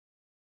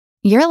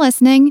You're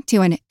listening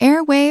to an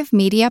Airwave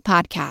Media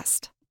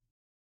Podcast.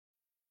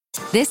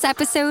 This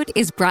episode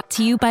is brought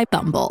to you by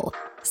Bumble.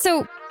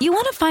 So, you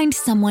want to find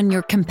someone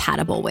you're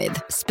compatible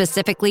with,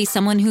 specifically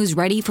someone who's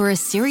ready for a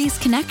serious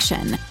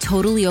connection,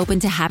 totally open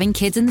to having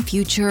kids in the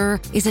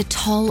future, is a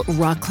tall,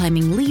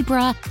 rock-climbing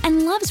Libra,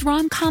 and loves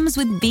rom-coms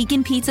with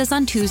vegan pizzas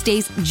on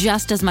Tuesdays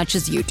just as much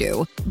as you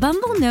do.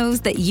 Bumble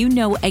knows that you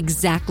know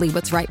exactly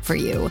what's right for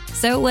you.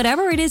 So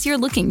whatever it is you're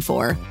looking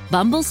for,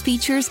 Bumble's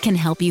features can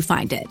help you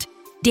find it.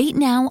 Date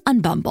now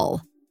on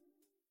Bumble.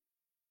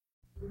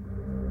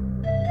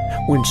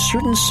 When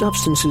certain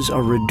substances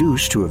are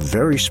reduced to a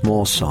very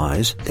small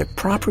size, their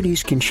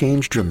properties can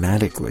change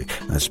dramatically.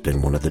 That's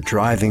been one of the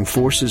driving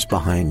forces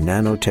behind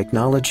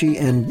nanotechnology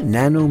and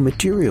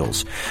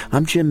nanomaterials.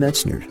 I'm Jim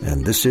Metzner,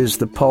 and this is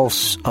The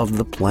Pulse of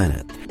the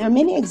Planet. There are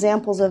many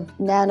examples of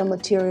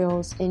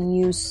nanomaterials in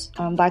use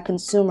by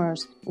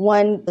consumers.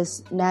 One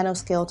is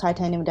nanoscale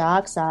titanium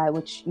dioxide,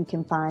 which you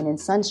can find in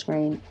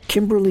sunscreen.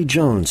 Kimberly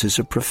Jones is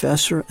a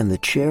professor and the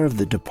chair of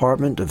the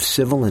Department of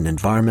Civil and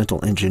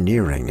Environmental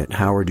Engineering at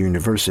Howard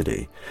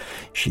University.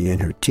 She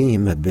and her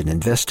team have been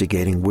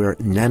investigating where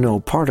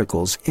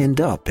nanoparticles end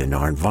up in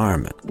our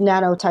environment.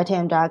 Nano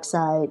titanium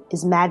dioxide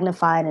is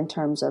magnified in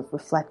terms of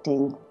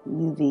reflecting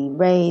UV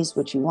rays,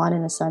 which you want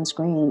in a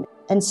sunscreen.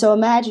 And so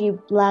imagine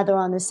you lather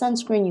on the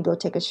sunscreen, you go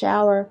take a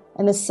shower,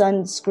 and the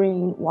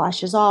sunscreen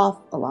washes off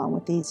along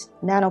with these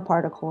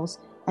nanoparticles.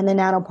 And the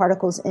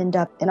nanoparticles end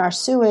up in our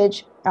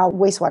sewage, our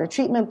wastewater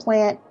treatment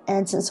plant.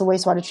 And since the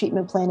wastewater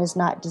treatment plant is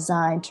not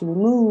designed to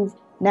remove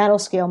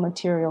nanoscale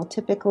material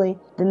typically,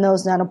 then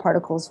those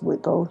nanoparticles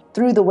would go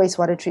through the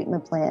wastewater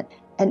treatment plant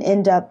and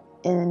end up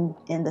in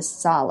the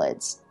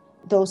solids.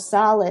 Those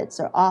solids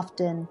are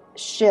often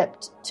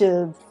shipped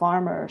to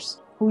farmers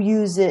who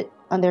use it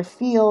on their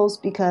fields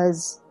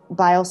because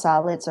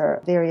biosolids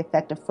are very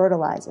effective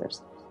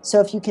fertilizers. So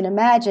if you can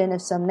imagine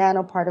if some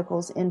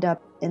nanoparticles end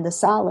up in the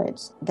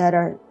solids that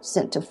are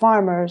sent to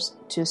farmers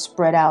to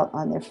spread out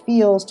on their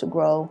fields to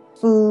grow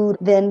food,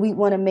 then we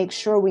want to make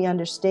sure we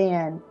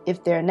understand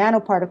if there are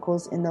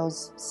nanoparticles in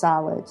those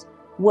solids,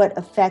 what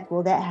effect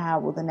will that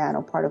have? Will the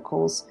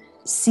nanoparticles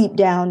seep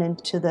down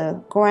into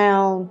the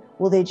ground?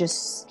 Will they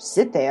just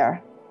sit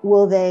there?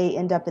 Will they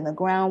end up in the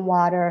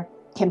groundwater?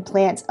 Can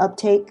plants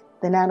uptake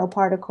the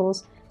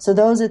nanoparticles? So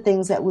those are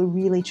things that we're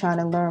really trying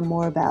to learn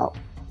more about.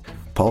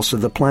 Pulse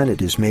of the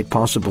Planet is made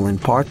possible in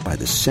part by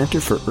the Center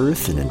for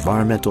Earth and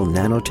Environmental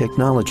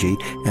Nanotechnology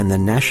and the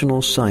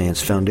National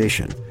Science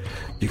Foundation.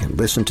 You can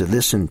listen to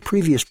this and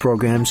previous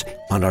programs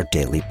on our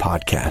daily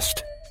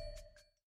podcast.